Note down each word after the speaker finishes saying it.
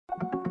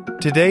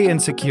Today in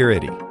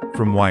Security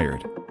from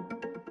Wired.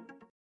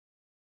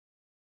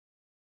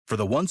 For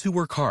the ones who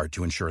work hard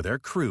to ensure their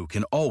crew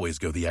can always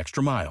go the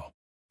extra mile,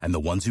 and the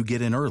ones who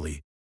get in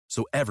early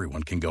so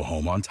everyone can go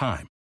home on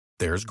time,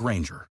 there's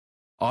Grainger,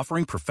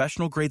 offering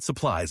professional-grade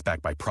supplies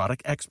backed by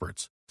product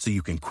experts so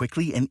you can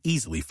quickly and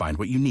easily find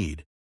what you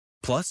need.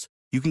 Plus,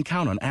 you can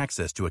count on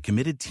access to a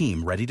committed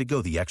team ready to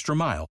go the extra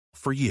mile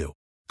for you.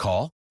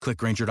 Call, click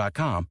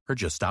Grainger.com, or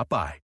just stop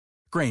by.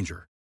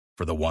 Grainger,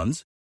 for the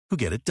ones who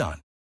get it done.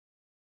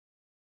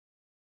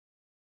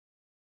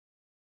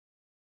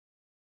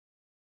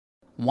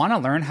 Want to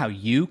learn how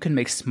you can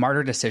make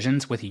smarter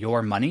decisions with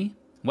your money?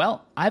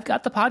 Well, I've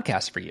got the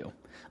podcast for you.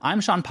 I'm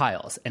Sean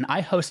Piles, and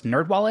I host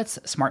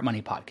NerdWallet's Smart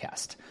Money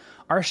Podcast.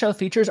 Our show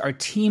features our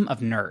team of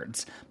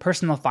nerds,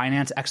 personal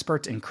finance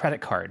experts in credit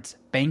cards,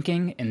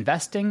 banking,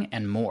 investing,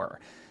 and more.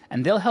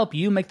 And they'll help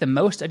you make the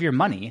most of your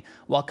money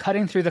while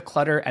cutting through the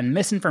clutter and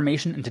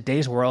misinformation in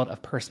today's world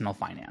of personal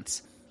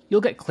finance.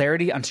 You'll get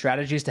clarity on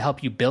strategies to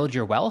help you build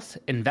your wealth,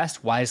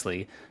 invest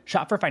wisely,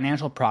 shop for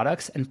financial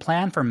products, and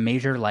plan for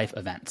major life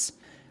events.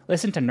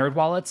 Listen to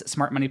NerdWallet's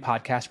Smart Money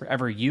Podcast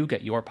wherever you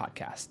get your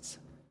podcasts.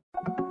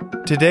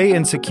 Today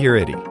in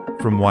Security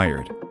from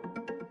Wired.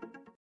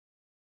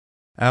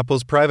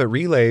 Apple's private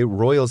relay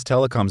roils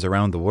telecoms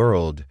around the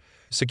world.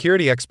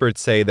 Security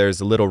experts say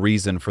there's little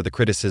reason for the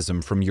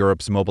criticism from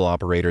Europe's mobile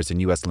operators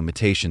and U.S.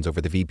 limitations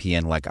over the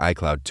VPN-like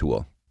iCloud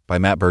tool. By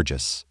Matt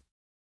Burgess.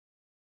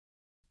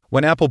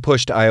 When Apple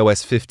pushed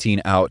iOS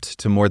 15 out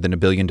to more than 1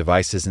 billion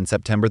devices in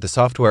September, the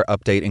software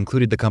update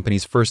included the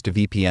company's first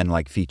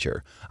VPN-like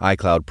feature,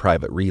 iCloud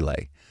Private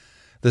Relay.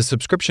 The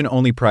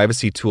subscription-only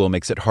privacy tool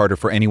makes it harder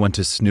for anyone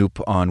to snoop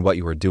on what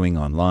you are doing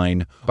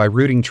online by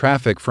routing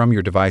traffic from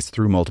your device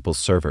through multiple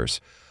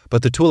servers.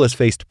 But the tool has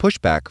faced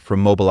pushback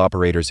from mobile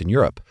operators in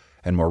Europe,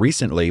 and more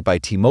recently by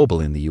T-Mobile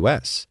in the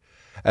U.S.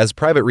 As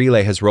Private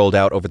Relay has rolled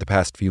out over the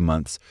past few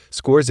months,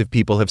 scores of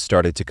people have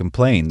started to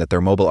complain that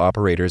their mobile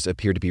operators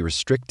appear to be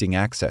restricting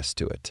access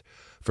to it.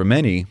 For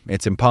many,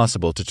 it's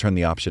impossible to turn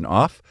the option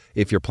off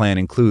if your plan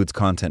includes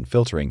content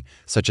filtering,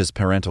 such as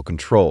parental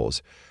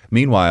controls.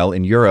 Meanwhile,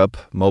 in Europe,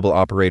 mobile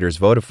operators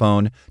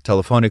Vodafone,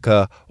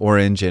 Telefonica,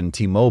 Orange, and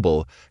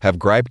T-Mobile have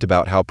griped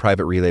about how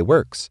Private Relay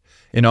works.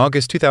 In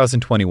August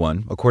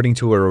 2021, according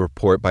to a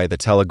report by The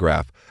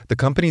Telegraph, the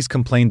companies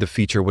complained the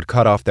feature would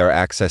cut off their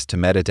access to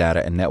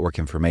metadata and network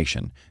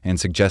information and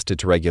suggested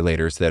to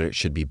regulators that it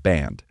should be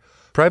banned.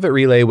 Private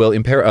Relay will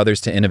impair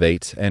others to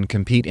innovate and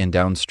compete in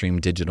downstream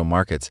digital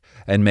markets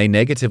and may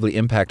negatively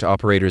impact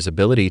operators'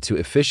 ability to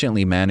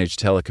efficiently manage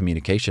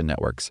telecommunication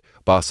networks,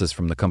 bosses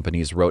from the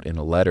companies wrote in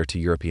a letter to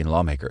European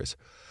lawmakers.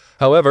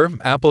 However,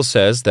 Apple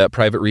says that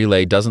Private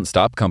Relay doesn't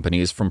stop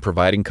companies from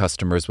providing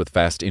customers with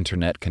fast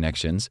internet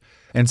connections,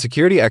 and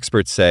security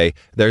experts say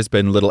there's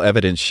been little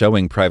evidence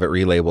showing Private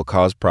Relay will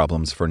cause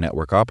problems for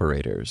network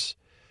operators.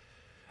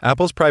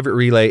 Apple's Private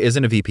Relay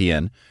isn't a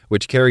VPN,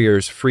 which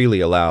carriers freely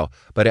allow,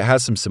 but it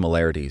has some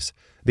similarities.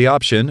 The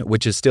option,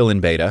 which is still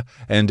in beta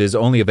and is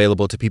only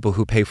available to people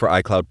who pay for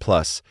iCloud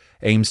Plus,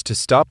 aims to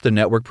stop the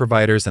network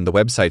providers and the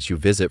websites you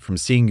visit from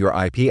seeing your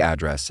IP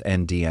address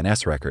and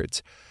DNS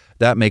records.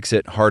 That makes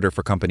it harder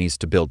for companies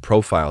to build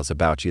profiles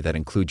about you that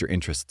include your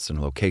interests and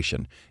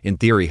location, in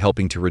theory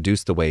helping to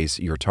reduce the ways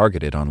you're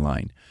targeted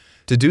online.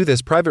 To do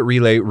this, Private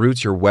Relay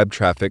routes your web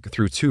traffic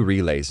through 2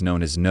 relays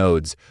known as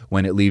nodes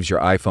when it leaves your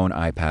iPhone,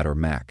 iPad, or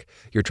Mac.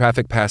 Your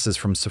traffic passes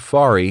from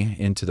Safari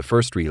into the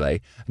first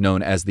relay,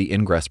 known as the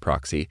ingress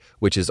proxy,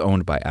 which is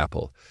owned by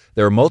Apple.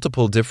 There are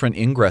multiple different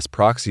ingress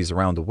proxies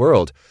around the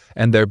world,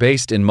 and they're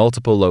based in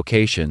multiple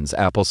locations,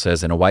 Apple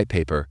says in a white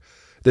paper.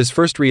 This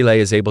first relay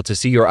is able to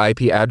see your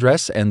IP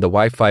address and the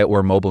Wi-Fi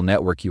or mobile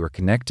network you are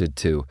connected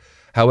to.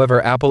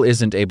 However, Apple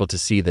isn't able to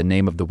see the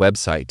name of the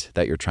website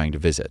that you're trying to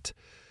visit.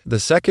 The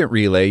second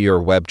relay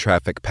your web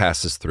traffic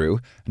passes through,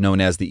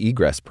 known as the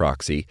egress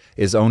proxy,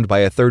 is owned by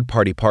a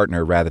third-party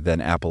partner rather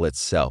than Apple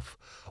itself.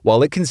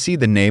 While it can see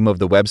the name of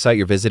the website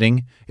you're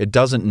visiting, it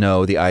doesn't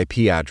know the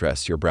IP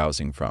address you're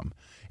browsing from.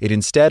 It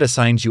instead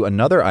assigns you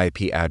another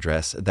IP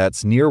address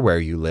that's near where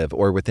you live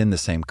or within the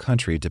same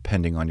country,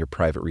 depending on your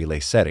Private Relay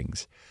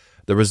settings.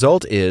 The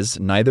result is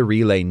neither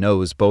relay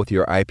knows both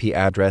your IP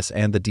address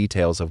and the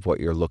details of what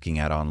you're looking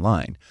at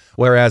online,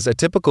 whereas a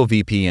typical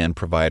VPN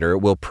provider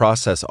will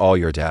process all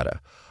your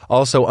data.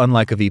 Also,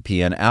 unlike a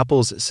VPN,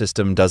 Apple's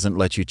system doesn't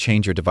let you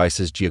change your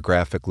device's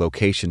geographic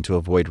location to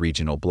avoid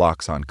regional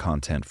blocks on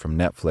content from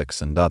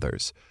Netflix and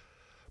others.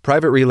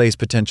 Private Relay's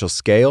potential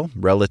scale,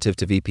 relative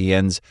to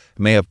VPNs,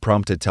 may have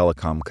prompted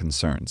telecom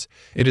concerns.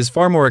 It is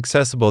far more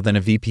accessible than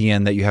a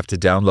VPN that you have to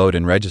download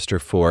and register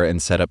for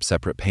and set up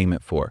separate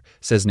payment for,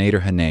 says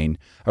Nader Hanane,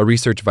 a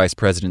research vice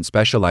president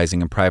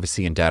specializing in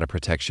privacy and data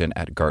protection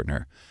at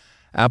Gartner.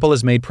 Apple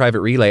has made Private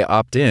Relay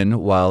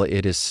opt-in while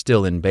it is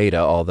still in beta,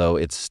 although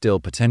it's still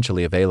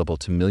potentially available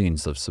to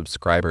millions of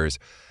subscribers.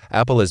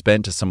 Apple has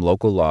bent to some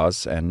local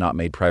laws and not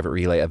made Private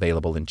Relay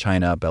available in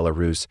China,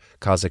 Belarus,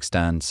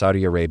 Kazakhstan,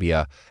 Saudi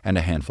Arabia, and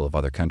a handful of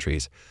other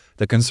countries.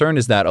 The concern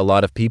is that a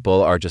lot of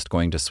people are just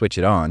going to switch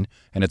it on,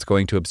 and it's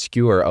going to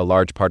obscure a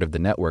large part of the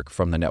network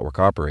from the network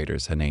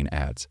operators, Hanane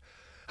adds.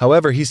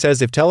 However, he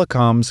says if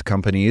telecoms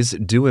companies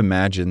do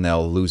imagine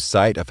they'll lose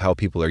sight of how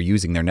people are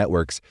using their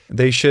networks,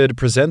 they should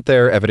present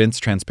their evidence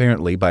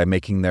transparently by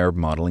making their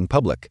modeling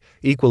public.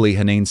 Equally,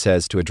 Hanane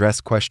says to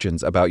address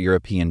questions about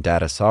European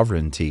data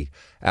sovereignty,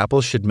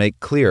 Apple should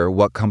make clear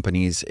what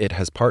companies it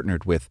has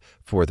partnered with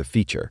for the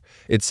feature.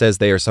 It says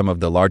they are some of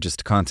the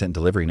largest content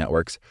delivery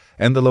networks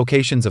and the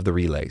locations of the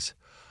relays.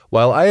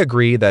 While I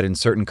agree that in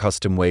certain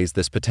custom ways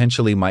this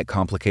potentially might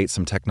complicate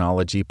some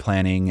technology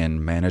planning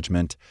and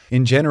management,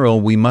 in general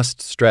we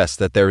must stress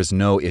that there is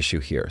no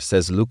issue here,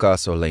 says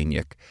Lukas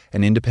Olejnik,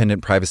 an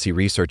independent privacy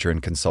researcher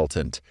and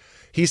consultant.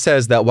 He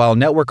says that while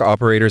network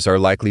operators are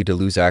likely to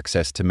lose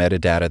access to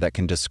metadata that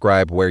can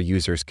describe where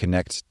users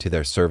connect to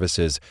their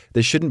services,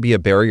 this shouldn't be a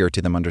barrier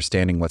to them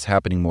understanding what's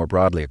happening more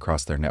broadly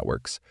across their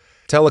networks.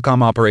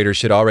 Telecom operators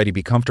should already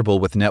be comfortable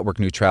with network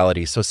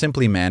neutrality, so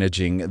simply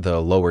managing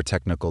the lower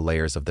technical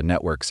layers of the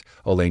networks,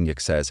 Olejnik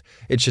says,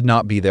 it should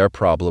not be their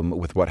problem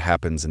with what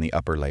happens in the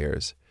upper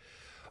layers.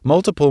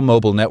 Multiple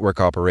mobile network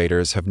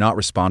operators have not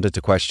responded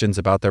to questions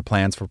about their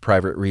plans for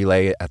private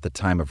relay at the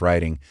time of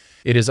writing.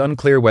 It is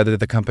unclear whether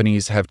the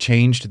companies have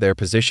changed their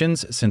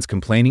positions since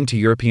complaining to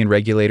European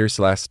regulators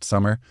last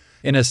summer.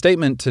 In a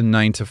statement to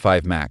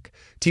 9to5Mac,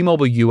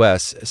 T-Mobile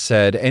US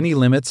said any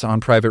limits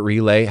on private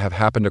relay have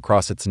happened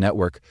across its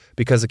network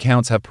because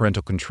accounts have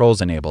parental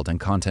controls enabled and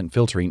content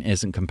filtering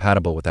isn't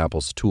compatible with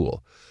Apple's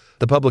tool.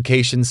 The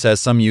publication says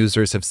some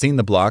users have seen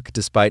the block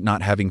despite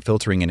not having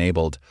filtering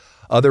enabled.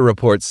 Other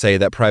reports say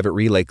that private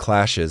relay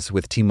clashes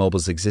with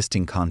T-Mobile's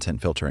existing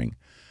content filtering.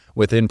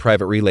 Within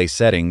private relay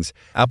settings,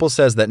 Apple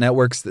says that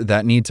networks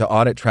that need to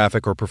audit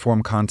traffic or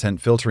perform content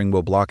filtering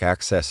will block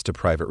access to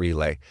private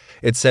relay.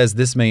 It says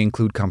this may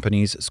include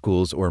companies,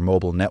 schools, or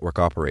mobile network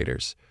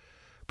operators.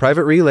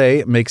 Private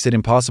relay makes it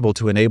impossible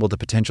to enable the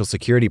potential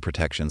security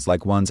protections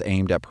like ones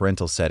aimed at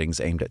parental settings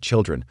aimed at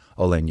children,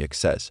 Olejnik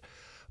says.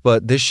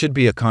 But this should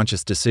be a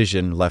conscious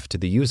decision left to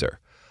the user.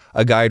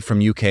 A guide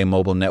from UK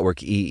Mobile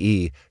Network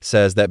EE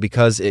says that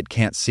because it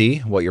can't see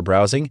what you're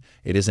browsing,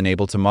 it isn't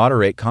able to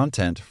moderate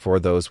content for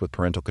those with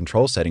parental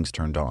control settings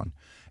turned on.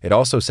 It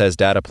also says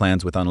data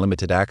plans with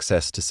unlimited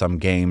access to some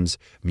games,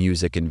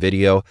 music, and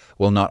video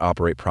will not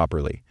operate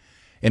properly.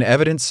 In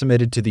evidence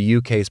submitted to the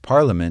UK's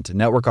Parliament,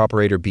 network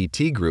operator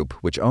BT Group,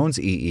 which owns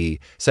EE,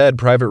 said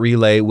private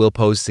relay will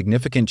pose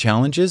significant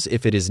challenges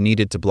if it is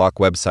needed to block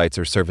websites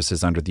or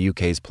services under the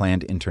UK's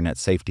planned internet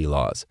safety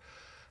laws.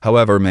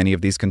 However, many of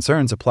these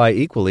concerns apply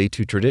equally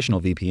to traditional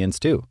VPNs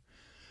too.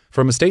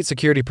 From a state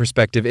security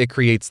perspective, it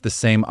creates the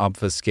same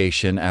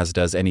obfuscation as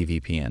does any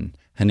VPN,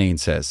 Hanane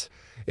says.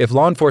 If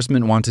law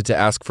enforcement wanted to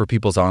ask for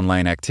people's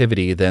online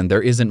activity, then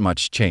there isn't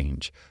much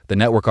change. The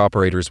network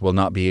operators will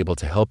not be able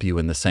to help you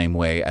in the same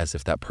way as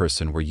if that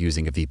person were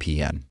using a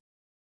VPN.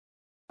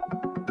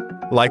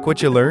 Like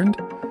what you learned?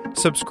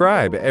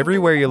 Subscribe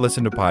everywhere you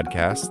listen to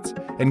podcasts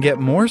and get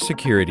more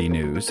security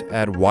news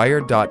at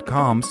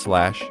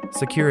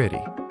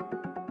wired.com/security.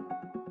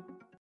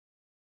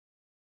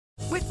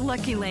 With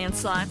Lucky Land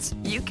Slots,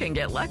 you can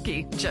get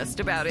lucky just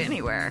about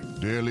anywhere.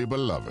 Dearly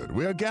beloved,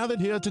 we are gathered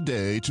here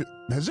today to...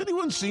 Has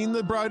anyone seen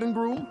the bride and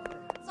groom?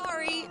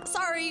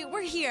 Sorry,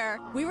 we're here.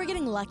 We were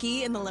getting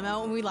lucky in the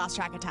limo and we lost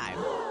track of time.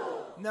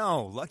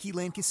 No, Lucky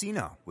Land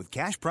Casino, with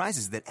cash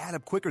prizes that add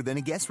up quicker than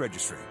a guest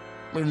registry.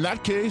 In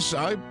that case,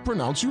 I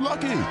pronounce you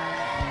lucky.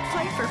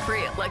 Play for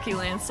free at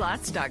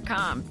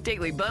LuckyLandSlots.com.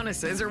 Daily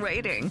bonuses are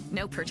waiting.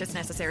 No purchase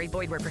necessary.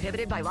 Void where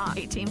prohibited by law.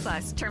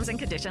 18+. Terms and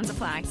conditions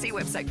apply. See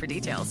website for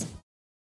details.